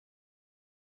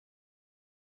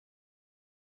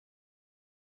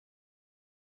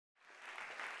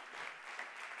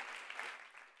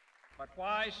But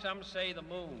why, some say, the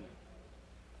moon?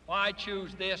 Why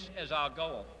choose this as our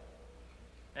goal?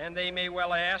 And they may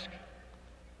well ask,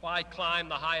 why climb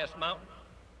the highest mountain?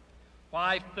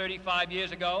 Why, 35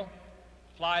 years ago,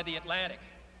 fly the Atlantic?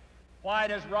 Why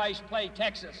does Rice play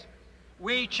Texas?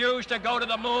 We choose to go to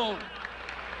the moon.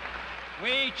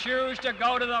 We choose to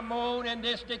go to the moon in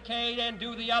this decade and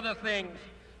do the other things,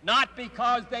 not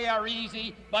because they are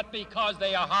easy, but because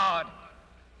they are hard.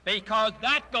 Because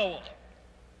that goal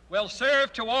will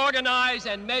serve to organize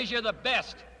and measure the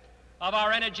best of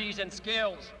our energies and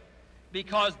skills.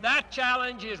 Because that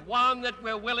challenge is one that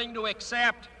we're willing to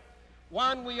accept,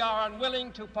 one we are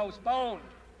unwilling to postpone,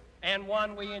 and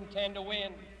one we intend to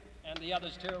win, and the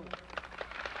others too.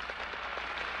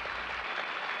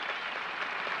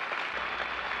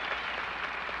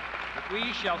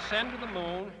 We shall send to the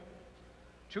moon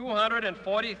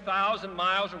 240,000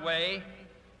 miles away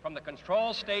from the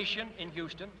control station in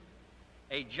Houston,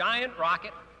 a giant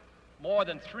rocket more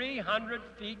than 300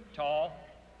 feet tall,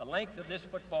 the length of this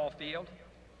football field,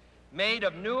 made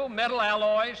of new metal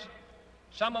alloys,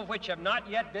 some of which have not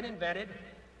yet been invented,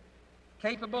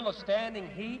 capable of standing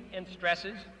heat and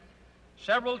stresses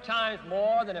several times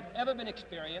more than have ever been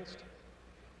experienced,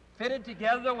 fitted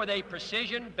together with a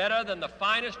precision better than the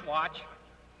finest watch,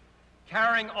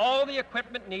 carrying all the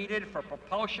equipment needed for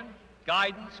propulsion,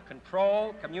 guidance,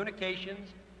 control, communications,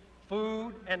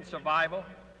 food, and survival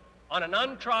on an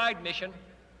untried mission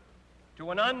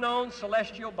to an unknown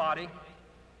celestial body,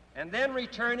 and then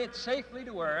return it safely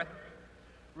to Earth,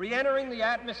 re-entering the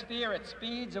atmosphere at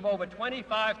speeds of over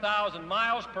 25,000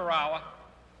 miles per hour,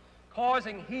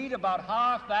 causing heat about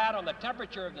half that on the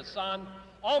temperature of the sun,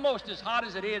 almost as hot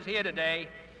as it is here today,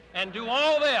 and do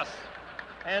all this,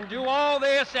 and do all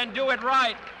this, and do it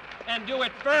right, and do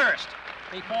it first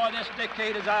before this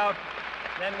decade is out,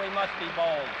 then we must be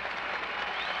bold.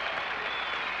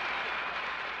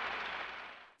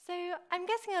 So I'm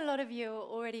guessing a lot of you are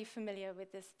already familiar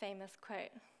with this famous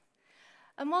quote.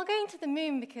 And while going to the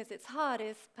moon because it's hard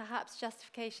is perhaps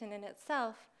justification in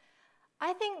itself,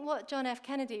 I think what John F.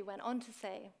 Kennedy went on to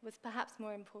say was perhaps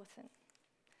more important.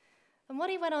 And what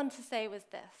he went on to say was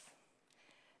this.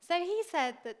 So he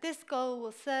said that this goal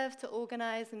will serve to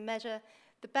organize and measure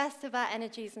the best of our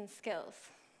energies and skills.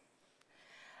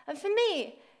 And for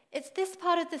me, it's this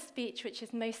part of the speech which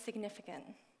is most significant.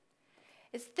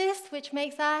 It's this which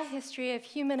makes our history of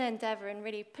human endeavor and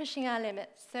really pushing our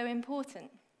limits so important.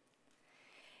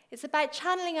 It's about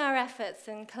channeling our efforts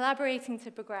and collaborating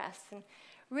to progress and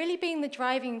really being the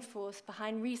driving force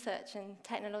behind research and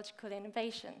technological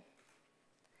innovation.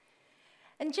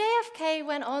 And JFK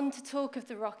went on to talk of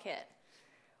the rocket,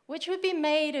 which would be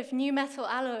made of new metal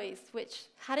alloys which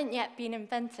hadn't yet been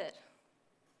invented.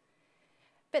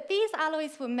 But these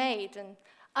alloys were made and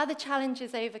other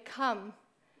challenges overcome.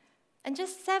 And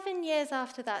just 7 years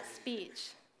after that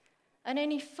speech, and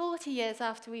only 40 years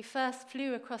after we first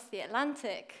flew across the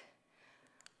Atlantic,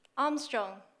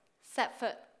 Armstrong set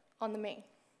foot on the moon.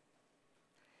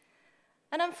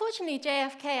 And unfortunately,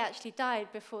 JFK actually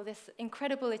died before this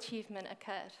incredible achievement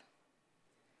occurred.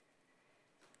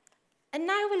 And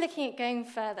now we're looking at going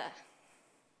further.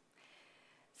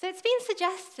 So it's been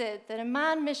suggested that a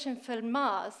manned mission for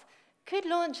Mars could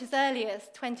launch as early as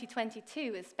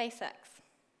 2022 with SpaceX.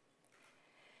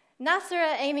 NASA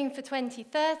are aiming for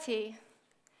 2030,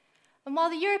 and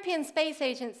while the European Space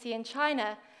Agency and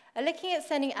China are looking at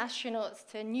sending astronauts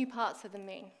to new parts of the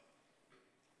moon.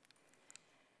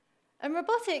 And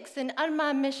robotics and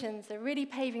unmanned missions are really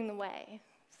paving the way.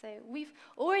 So we've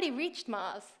already reached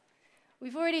Mars.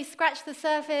 We've already scratched the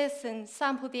surface and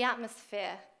sampled the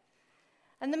atmosphere.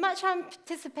 And the much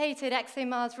anticipated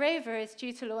ExoMars rover is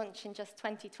due to launch in just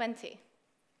 2020.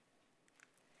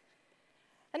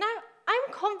 And now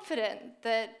I'm confident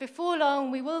that before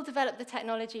long we will develop the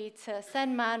technology to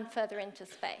send man further into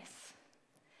space.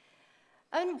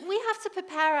 And we have to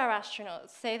prepare our astronauts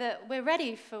so that we're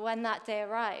ready for when that day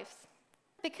arrives.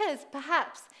 Because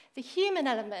perhaps the human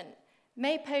element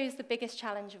may pose the biggest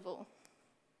challenge of all.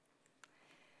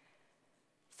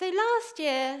 So last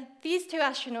year, these two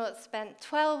astronauts spent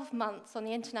 12 months on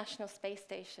the International Space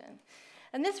Station.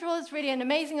 And this was really an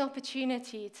amazing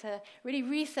opportunity to really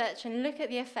research and look at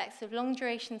the effects of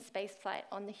long-duration spaceflight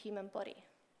on the human body.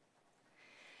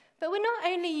 But we're not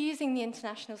only using the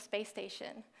International Space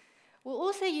Station, we're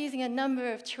also using a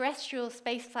number of terrestrial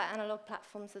spaceflight analog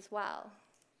platforms as well.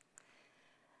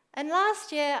 And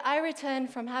last year, I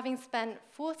returned from having spent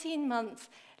 14 months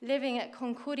living at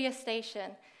Concordia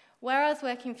Station, where I was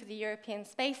working for the European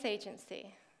Space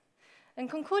Agency. And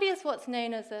Concordia is what's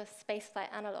known as a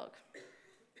spaceflight analog.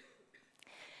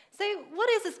 So what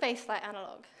is a spaceflight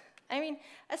analog? I mean,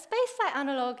 a space-flight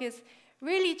analog is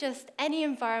really just any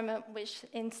environment which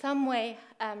in some way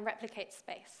replicates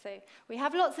space. So we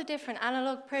have lots of different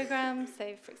analog programs.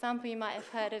 So for example, you might have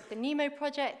heard of the NEMO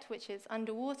project, which is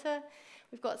underwater.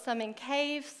 We've got some in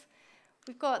caves.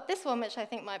 We've got this one, which I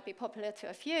think might be popular to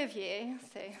a few of you.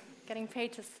 So getting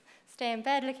paid to stay in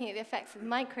bed looking at the effects of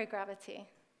microgravity.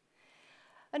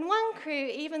 And one crew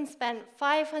even spent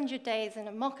 500 days in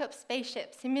a mock-up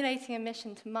spaceship simulating a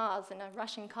mission to Mars in a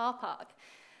Russian car park.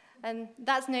 And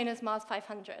that's known as Mars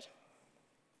 500.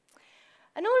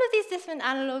 And all of these different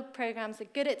analog programs are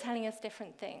good at telling us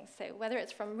different things, so whether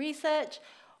it's from research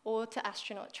or to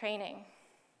astronaut training.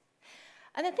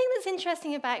 And the thing that's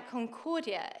interesting about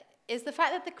Concordia is the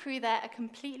fact that the crew there are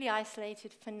completely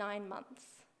isolated for 9 months.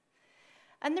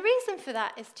 And the reason for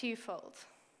that is twofold.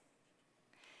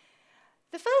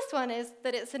 The first one is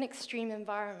that it's an extreme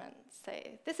environment. So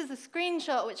this is a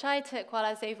screenshot which I took while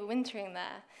I was overwintering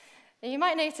there. And you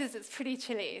might notice it's pretty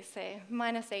chilly, so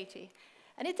 -80.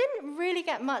 And it didn't really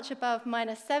get much above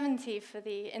 -70 for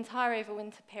the entire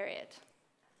overwinter period.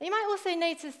 You might also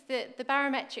notice that the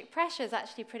barometric pressure is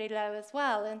actually pretty low as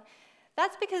well, and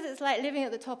that's because it's like living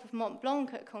at the top of Mont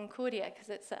Blanc at Concordia, because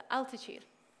it's at altitude.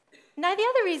 Now, the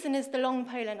other reason is the long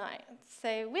polar night.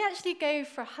 So we actually go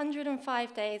for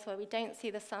 105 days where we don't see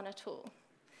the sun at all.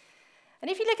 And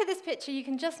if you look at this picture, you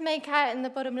can just make out in the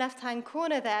bottom left-hand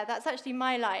corner there, that's actually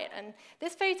my light. And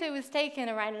this photo was taken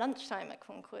around lunchtime at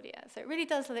Concordia. So it really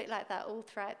does look like that all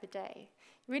throughout the day.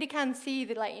 You really can see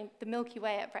the Milky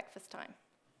Way at breakfast time.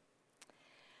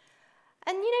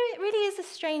 And it really is a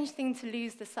strange thing to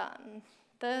lose the sun.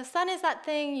 The sun is that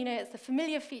thing, it's the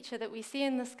familiar feature that we see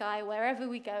in the sky wherever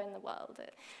we go in the world.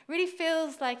 It really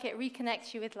feels like it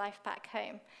reconnects you with life back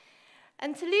home.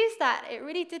 And to lose that, it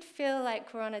really did feel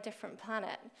like we're on a different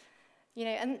planet.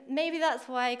 And maybe that's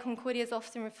why Concordia is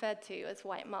often referred to as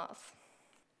White Mars.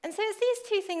 And so it's these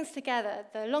two things together,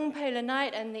 the long polar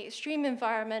night and the extreme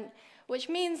environment, which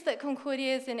means that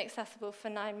Concordia is inaccessible for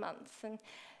 9 months. And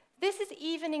this is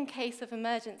even in case of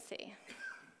emergency.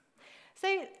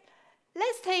 So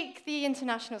let's take the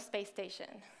International Space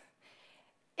Station.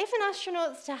 If an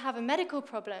astronaut's to have a medical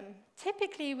problem,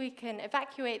 typically we can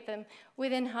evacuate them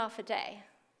within half a day.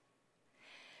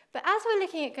 But as we're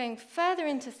looking at going further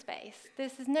into space,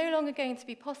 this is no longer going to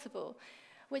be possible,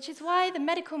 which is why the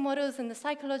medical models and the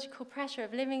psychological pressure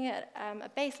of living at a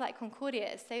base like Concordia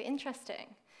is so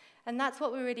interesting. And that's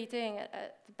what we're really doing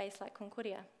at the base like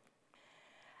Concordia.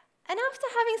 And after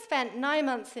having spent 9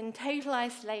 months in total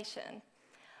isolation,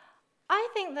 I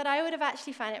think that I would have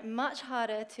actually found it much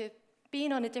harder to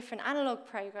been on a different analog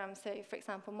program, so for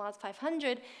example, Mars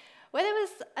 500, where there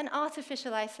was an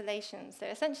artificial isolation, so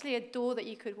essentially a door that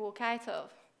you could walk out of.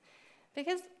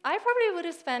 Because I probably would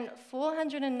have spent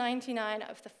 499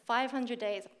 of the 500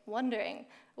 days wondering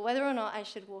whether or not I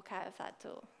should walk out of that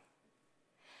door.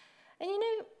 And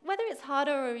whether it's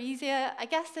harder or easier, I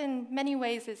guess in many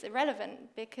ways is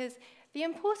irrelevant, because the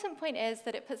important point is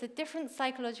that it puts a different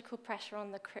psychological pressure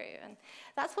on the crew. And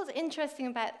that's what's interesting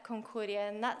about Concordia,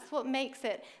 and that's what makes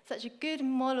it such a good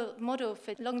model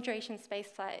for long-duration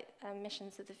spaceflight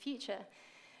missions of the future,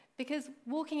 because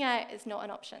walking out is not an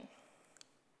option.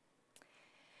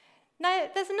 Now,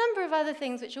 there's a number of other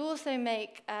things which also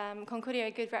make Concordia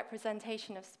a good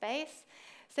representation of space.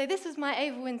 So this was my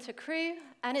overwinter crew,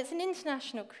 and it's an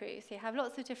international crew, so you have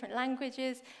lots of different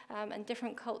languages and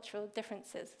different cultural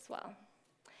differences as well.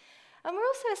 And we're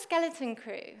also a skeleton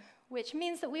crew, which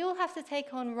means that we all have to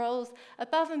take on roles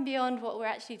above and beyond what we're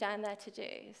actually down there to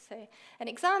do. So an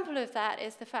example of that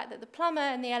is the fact that the plumber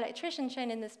and the electrician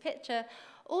shown in this picture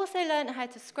also learned how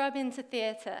to scrub into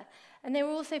theatre, and they were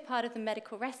also part of the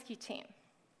medical rescue team.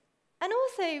 And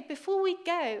also, before we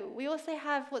go, we also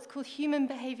have what's called human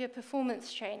behavior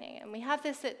performance training, and we have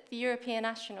this at the European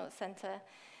Astronaut Centre.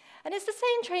 And it's the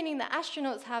same training that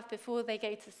astronauts have before they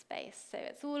go to space. So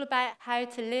it's all about how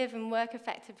to live and work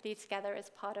effectively together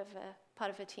as part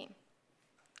of a team.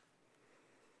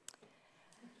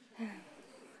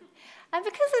 And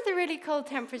because of the really cold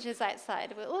temperatures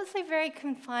outside, we're also very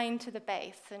confined to the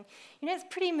base, and it's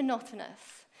pretty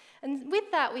monotonous. And with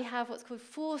that, we have what's called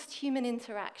forced human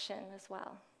interaction as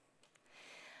well.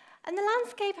 And the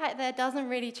landscape out there doesn't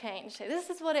really change. So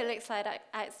this is what it looks like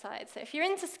outside. So if you're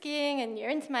into skiing and you're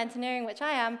into mountaineering, which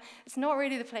I am, it's not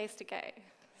really the place to go.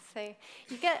 So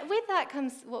with that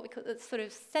comes what we call the sort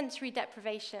of sensory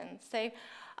deprivation. So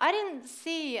I didn't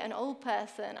see an old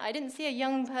person, I didn't see a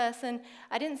young person,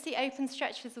 I didn't see open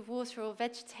stretches of water or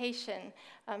vegetation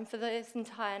for those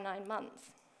entire 9 months.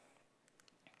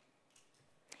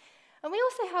 And we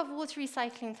also have water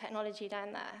recycling technology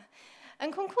down there.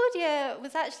 And Concordia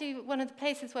was actually one of the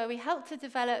places where we helped to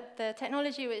develop the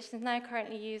technology which is now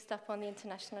currently used up on the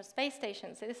International Space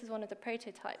Station. So this is one of the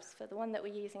prototypes for the one that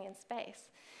we're using in space.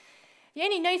 The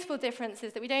only notable difference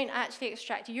is that we don't actually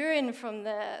extract urine from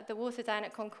the water down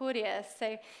at Concordia.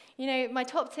 So, you know, my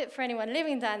top tip for anyone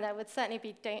living down there would certainly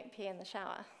be don't pee in the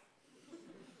shower.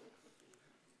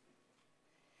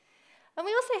 And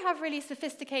we also have really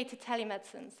sophisticated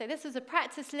telemedicine. So this was a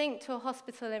practice linked to a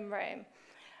hospital in Rome.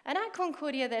 And at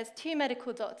Concordia, there's 2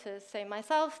 medical doctors, so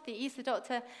myself, the ESA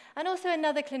doctor, and also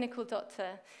another clinical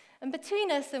doctor. And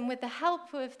between us, and with the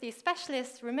help of the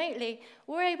specialists remotely,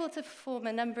 we're able to perform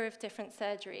a number of different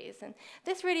surgeries. And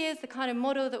this really is the kind of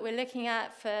model that we're looking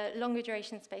at for longer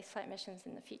duration spaceflight missions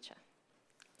in the future.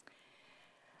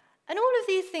 And all of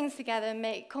these things together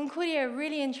make Concordia a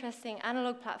really interesting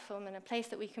analog platform and a place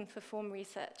that we can perform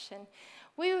research. And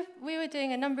we were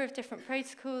doing a number of different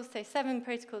protocols, so 7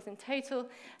 protocols in total,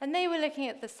 and they were looking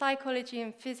at the psychology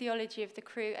and physiology of the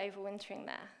crew overwintering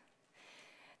there.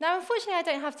 Now, unfortunately, I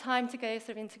don't have time to go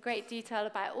sort of into great detail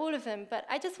about all of them, but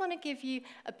I just want to give you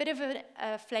a bit of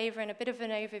a flavor and a bit of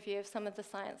an overview of some of the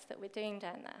science that we're doing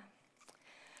down there.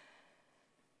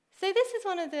 So this is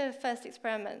one of the first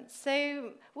experiments.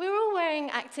 So we were all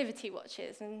wearing activity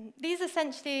watches, and these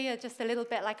essentially are just a little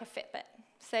bit like a Fitbit.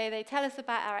 So they tell us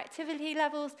about our activity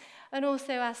levels and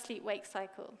also our sleep-wake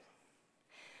cycle.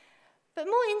 But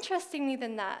more interestingly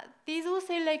than that, these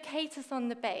also locate us on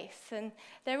the base, and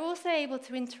they're also able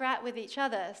to interact with each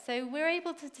other. So we're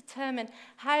able to determine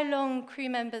how long crew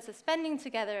members are spending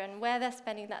together and where they're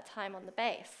spending that time on the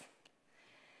base.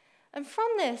 And from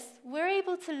this, we're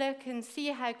able to look and see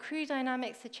how crew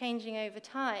dynamics are changing over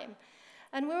time.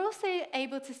 And we're also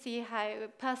able to see how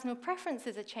personal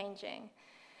preferences are changing.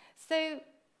 So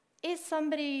is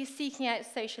somebody seeking out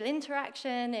social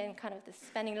interaction in kind of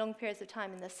spending long periods of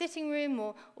time in the sitting room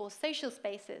or social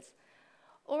spaces?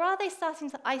 Or are they starting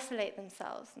to isolate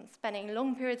themselves and spending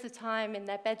long periods of time in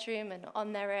their bedroom and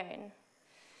on their own?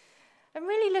 And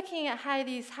really looking at how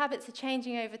these habits are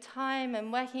changing over time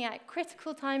and working at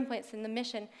critical time points in the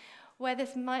mission where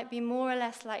this might be more or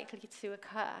less likely to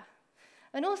occur,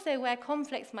 and also where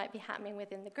conflicts might be happening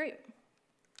within the group.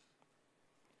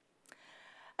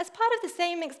 As part of the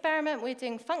same experiment, we're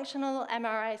doing functional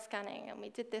MRI scanning, and we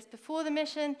did this before the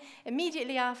mission,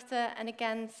 immediately after, and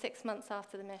again 6 months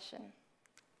after the mission.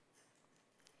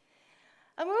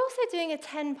 And we're also doing a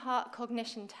 10-part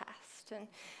cognition test. And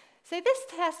so this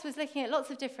test was looking at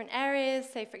lots of different areas,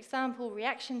 so for example,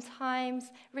 reaction times,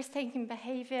 risk-taking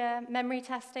behavior, memory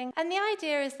testing. And the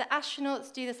idea is that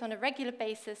astronauts do this on a regular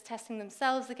basis, testing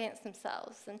themselves against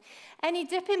themselves. And any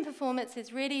dip in performance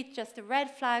is really just a red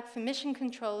flag for mission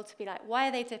control to be like, why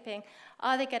are they dipping?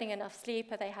 Are they getting enough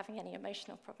sleep? Are they having any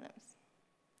emotional problems?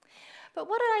 But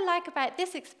what I like about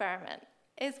this experiment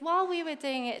is while we were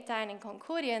doing it down in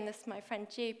Concordia, and this is my friend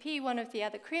JP, one of the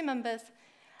other crew members,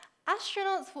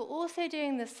 astronauts were also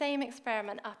doing the same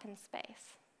experiment up in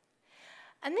space.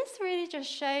 And this really just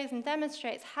shows and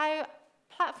demonstrates how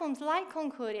platforms like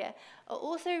Concordia are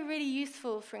also really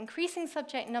useful for increasing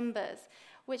subject numbers,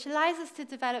 which allows us to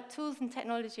develop tools and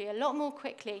technology a lot more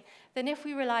quickly than if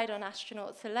we relied on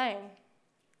astronauts alone.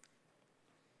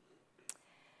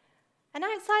 And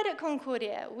outside at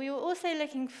Concordia, we were also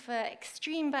looking for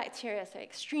extreme bacteria, so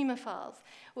extremophiles,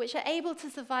 which are able to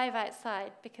survive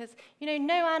outside because, you know,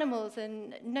 no animals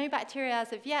and no bacteria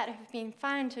as of yet have been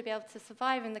found to be able to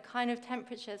survive in the kind of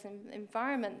temperatures and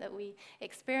environment that we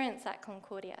experience at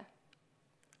Concordia.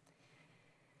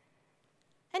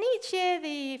 And each year,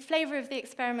 the flavor of the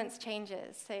experiments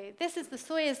changes. So this is the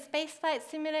Soyuz spaceflight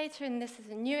simulator, and this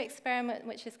is a new experiment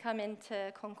which has come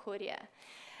into Concordia.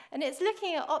 And it's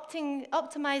looking at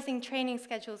optimizing training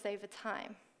schedules over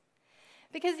time.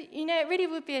 Because, you know, it really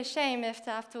would be a shame if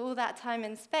after all that time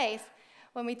in space,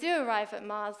 when we do arrive at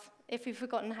Mars, if we've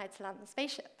forgotten how to land the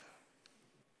spaceship.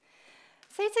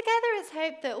 So together, it's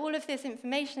hoped that all of this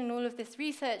information and all of this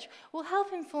research will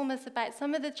help inform us about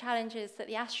some of the challenges that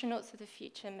the astronauts of the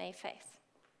future may face.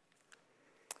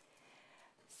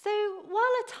 So while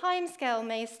a timescale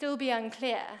may still be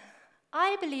unclear,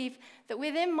 I believe that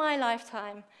within my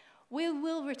lifetime, we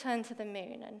will return to the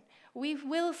moon, and we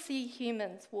will see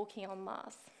humans walking on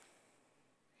Mars.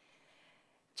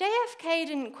 JFK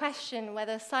didn't question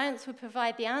whether science would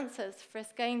provide the answers for us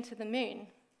going to the moon.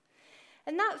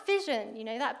 And that vision, you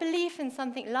know, that belief in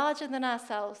something larger than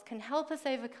ourselves can help us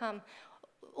overcome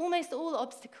almost all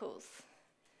obstacles.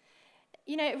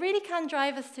 You know, it really can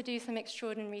drive us to do some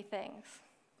extraordinary things.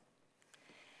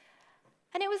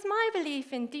 And it was my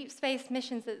belief in deep space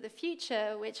missions of the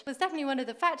future, which was definitely one of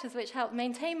the factors which helped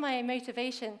maintain my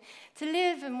motivation to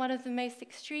live in one of the most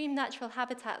extreme natural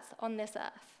habitats on this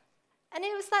Earth. And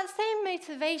it was that same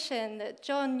motivation that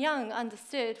John Young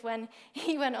understood when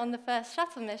he went on the first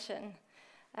shuttle mission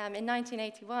in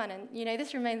 1981. And,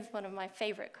 this remains one of my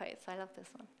favorite quotes. I love this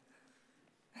one.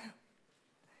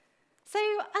 So,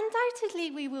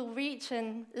 undoubtedly, we will reach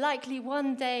and likely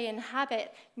one day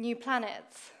inhabit new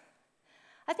planets.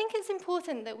 I think it's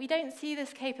important that we don't see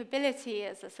this capability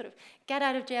as a sort of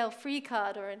get-out-of-jail-free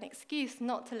card or an excuse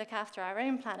not to look after our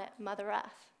own planet, Mother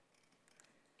Earth.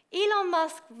 Elon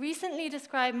Musk recently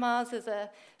described Mars as a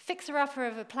fixer-upper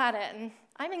of a planet, and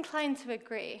I'm inclined to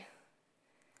agree.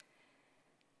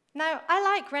 Now, I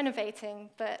like renovating,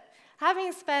 but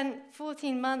having spent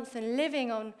 14 months and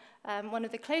living on one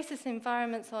of the closest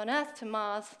environments on Earth to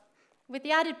Mars, with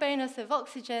the added bonus of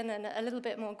oxygen and a little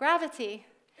bit more gravity,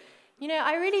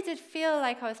 I really did feel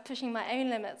like I was pushing my own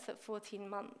limits at 14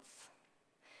 months.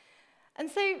 And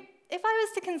so, if I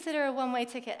was to consider a one-way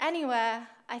ticket anywhere,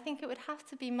 I think it would have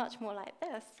to be much more like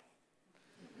this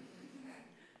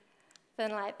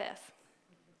than like this,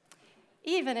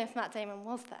 even if Matt Damon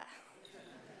was there.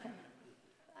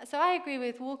 So I agree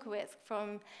with Walkowitz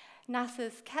from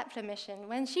NASA's Kepler mission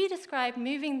when she described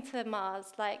moving to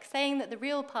Mars like saying that the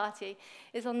real party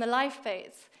is on the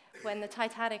lifeboats when the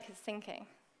Titanic is sinking.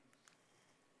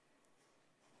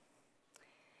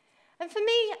 And for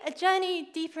me, a journey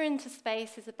deeper into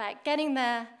space is about getting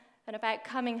there and about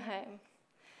coming home.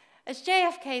 As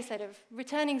JFK said, of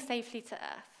returning safely to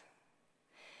Earth.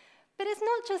 But it's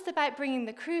not just about bringing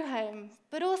the crew home,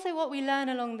 but also what we learn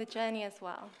along the journey as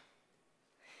well.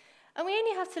 And we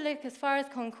only have to look as far as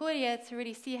Concordia to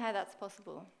really see how that's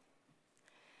possible.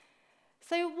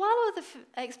 So while all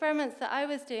the experiments that I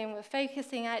was doing were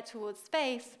focusing out towards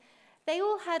space, they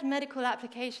all had medical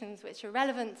applications which are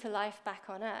relevant to life back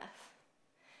on Earth.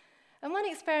 And one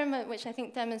experiment which I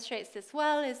think demonstrates this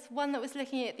well is one that was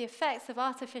looking at the effects of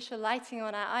artificial lighting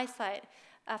on our eyesight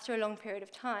after a long period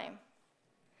of time.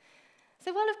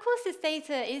 So while, of course, this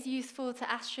data is useful to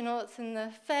astronauts and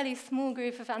the fairly small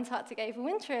group of Antarctic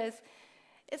overwinterers,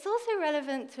 it's also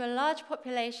relevant to a large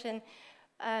population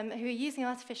who are using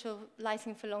artificial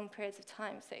lighting for long periods of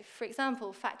time. So, for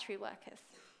example, factory workers.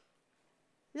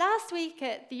 Last week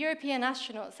at the European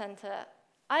Astronaut Centre,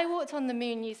 I walked on the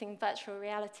moon using virtual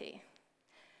reality.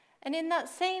 And in that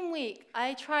same week,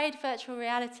 I tried virtual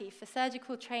reality for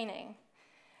surgical training.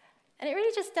 And it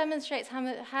really just demonstrates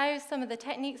how some of the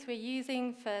techniques we're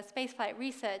using for spaceflight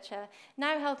research are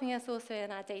now helping us also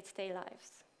in our day-to-day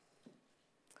lives.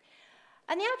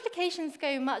 And the applications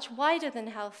go much wider than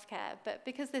healthcare, but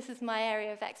because this is my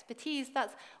area of expertise,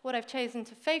 that's what I've chosen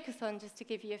to focus on, just to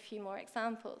give you a few more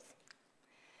examples.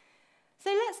 So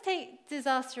let's take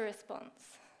disaster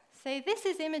response. So this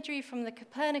is imagery from the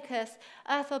Copernicus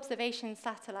Earth observation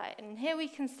satellite, and here we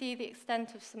can see the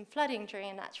extent of some flooding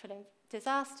during a natural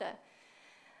disaster.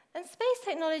 And space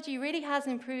technology really has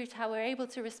improved how we're able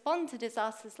to respond to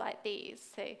disasters like these,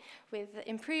 so with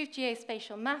improved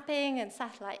geospatial mapping and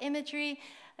satellite imagery,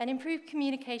 and improved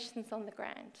communications on the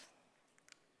ground.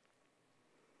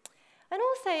 And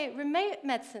also, remote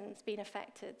medicine's been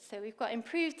affected. So we've got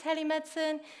improved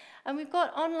telemedicine, and we've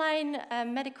got online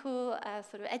medical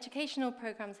sort of educational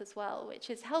programs as well, which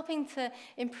is helping to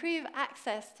improve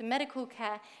access to medical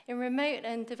care in remote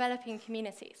and developing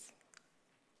communities.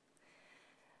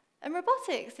 And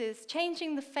robotics is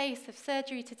changing the face of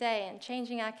surgery today and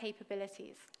changing our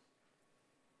capabilities.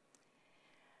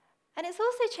 And it's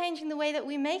also changing the way that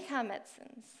we make our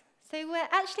medicines. So we're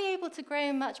actually able to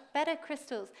grow much better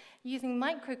crystals using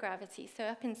microgravity, so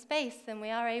up in space, than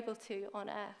we are able to on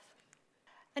Earth.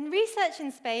 And research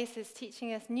in space is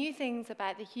teaching us new things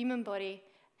about the human body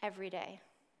every day.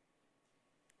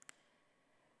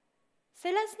 So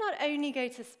let's not only go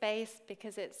to space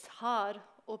because it's hard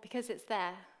or because it's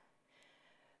there,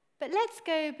 but let's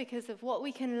go because of what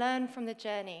we can learn from the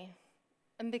journey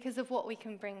and because of what we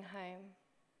can bring home.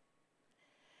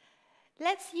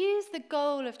 Let's use the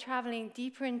goal of traveling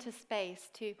deeper into space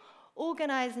to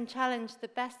organize and challenge the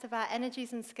best of our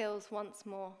energies and skills once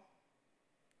more.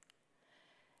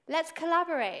 Let's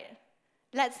collaborate.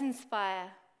 Let's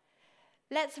inspire.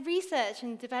 Let's research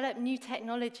and develop new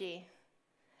technology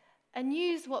and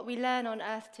use what we learn on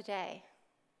Earth today.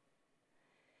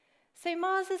 So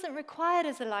Mars isn't required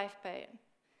as a lifeboat,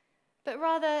 but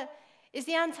rather is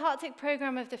the Antarctic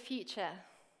program of the future,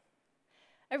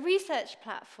 a research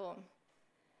platform,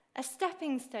 a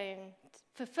stepping stone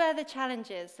for further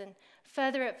challenges and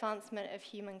further advancement of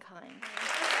humankind.